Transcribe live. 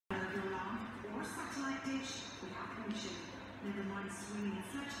advantage without permission, never mind swinging a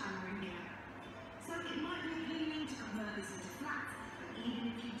sledgehammer in here. So it might be appealing to convert this into flats, but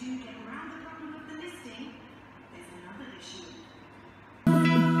even if you do get around the problem of the listing, there's another issue.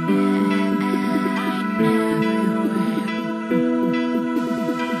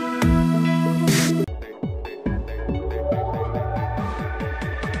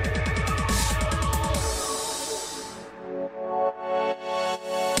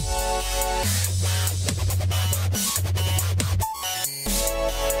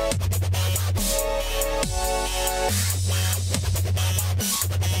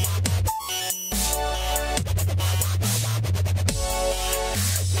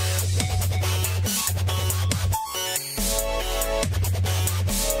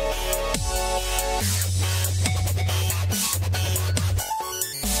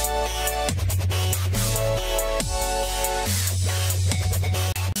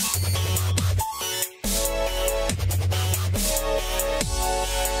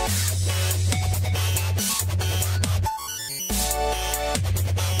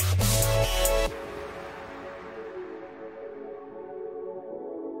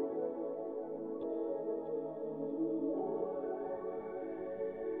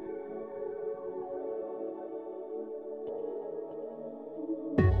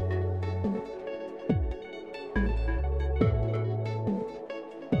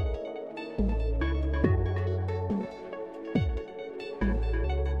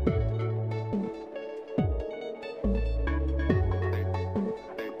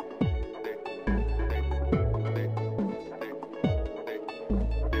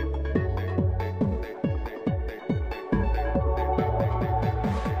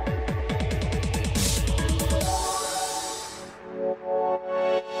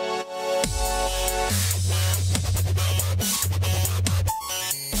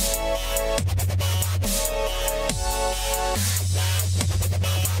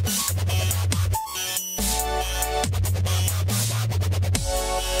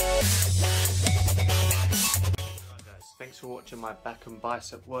 Thanks for watching my back and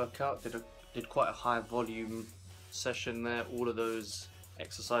bicep workout. Did quite a high volume session there. All of those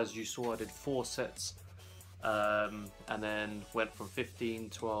exercises you saw, I did 4 sets and then went from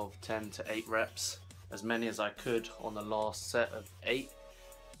 15, 12, 10 to 8 reps, as many as I could on the last set of 8.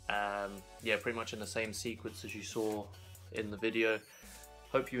 Yeah, pretty much in the same sequence as you saw in the video.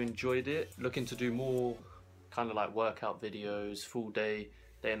 Hope you enjoyed it. Looking to do more kind of like workout videos, full day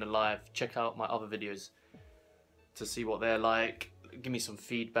in the life. Check out my other videos to see what they're like. Give me some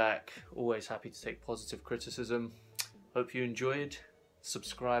feedback. Always happy to take positive criticism. Hope you enjoyed.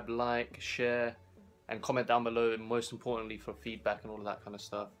 Subscribe, like, share, and comment down below, and most importantly for feedback and all of that kind of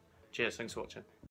stuff. Cheers, thanks for watching.